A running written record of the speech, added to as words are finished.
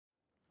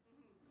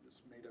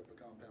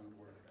compound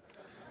word.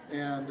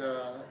 And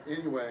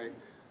anyway,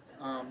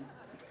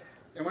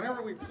 and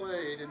whenever we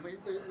played, and we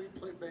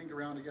played, banged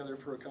around together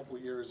for a couple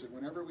of years, and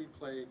whenever we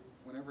played,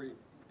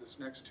 this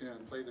next tune,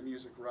 Play the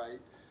Music Right,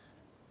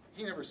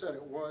 he never said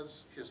it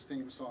was his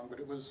theme song, but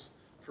it was,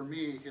 for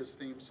me, his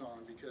theme song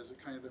because it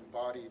kind of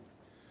embodied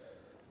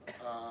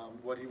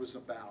what he was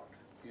about,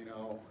 you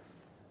know,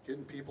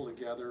 getting people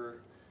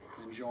together,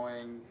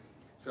 enjoying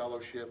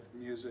fellowship,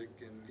 music,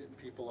 and getting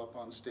people up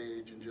on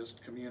stage and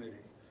just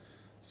community.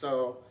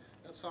 So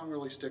that song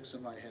really sticks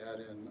in my head,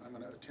 and I'm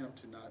going to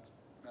attempt to not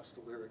mess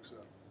the lyrics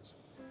up.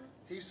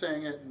 He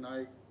sang it, and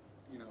I,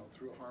 you know,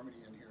 threw a harmony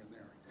in here and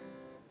there.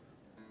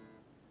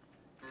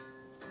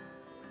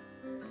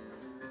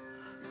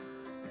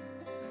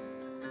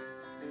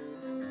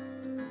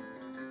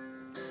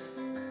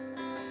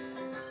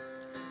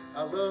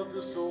 I love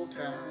this old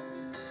town.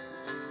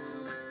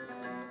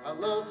 I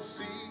love to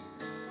see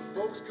the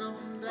folks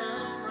coming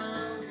down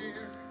around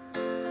here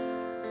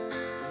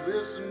to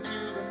listen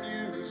to the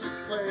music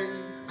play.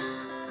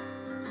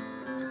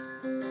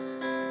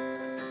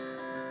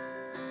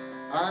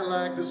 I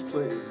like this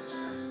place.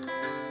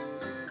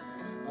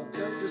 I'd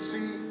love to see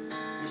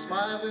your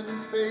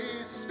smiling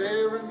face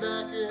staring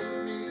back at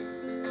me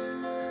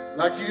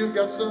like you've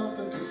got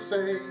something to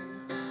say.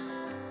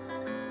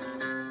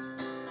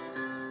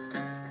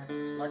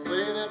 Like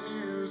play that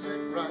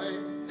music right,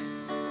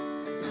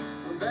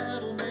 well,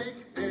 that'll make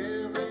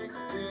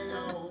everything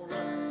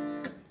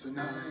alright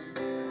tonight.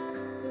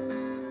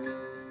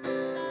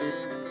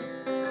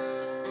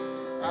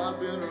 I've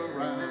been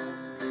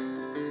around,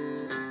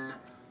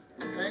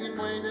 hanging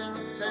way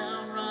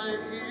downtown right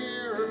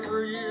here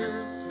for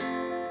years,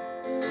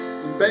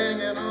 and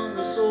banging on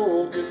this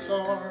old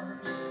guitar.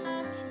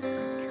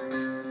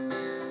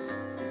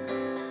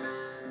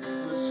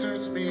 And it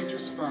suits me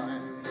just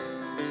fine.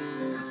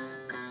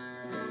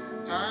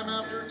 Time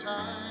after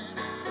time,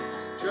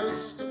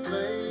 just to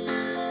play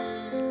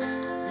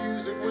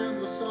music when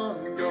the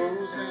sun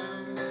goes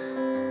down.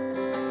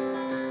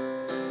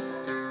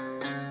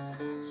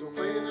 So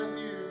play that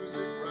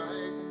music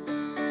right,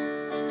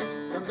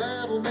 and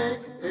that'll make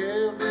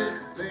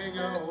everything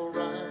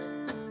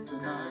alright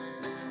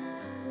tonight.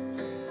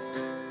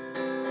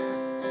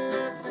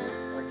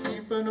 I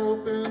keep an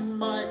open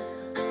mic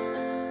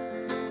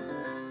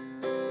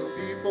for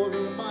people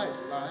who might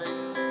like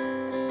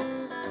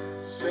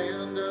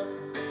stand up,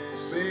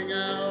 sing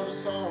out a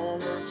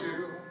song or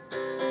two.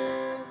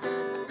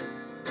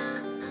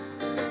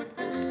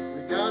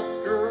 We got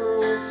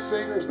girls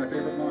singers, my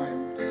favorite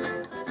line.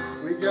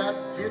 We got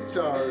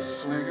guitar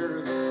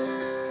slingers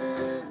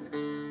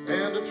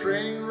and a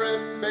train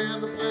wreck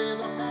band to play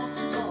the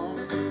honky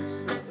tonk blues.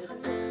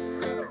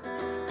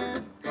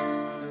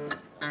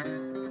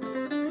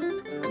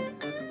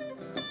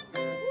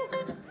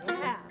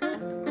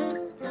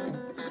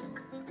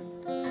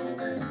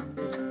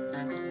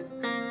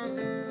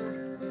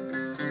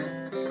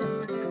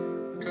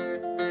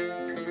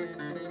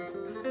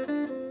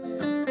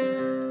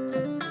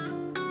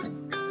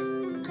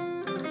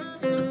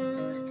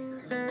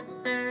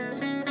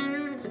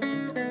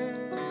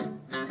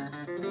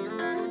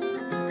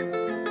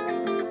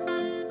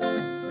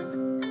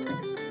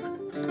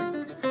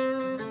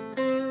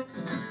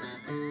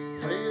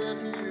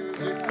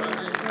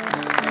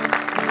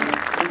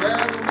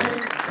 That'll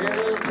make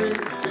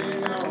everything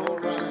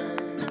alright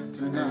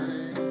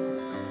tonight.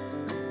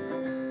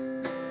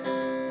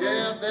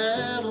 Yeah,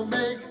 that'll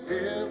make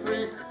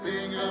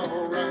everything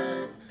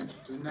alright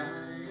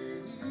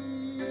tonight.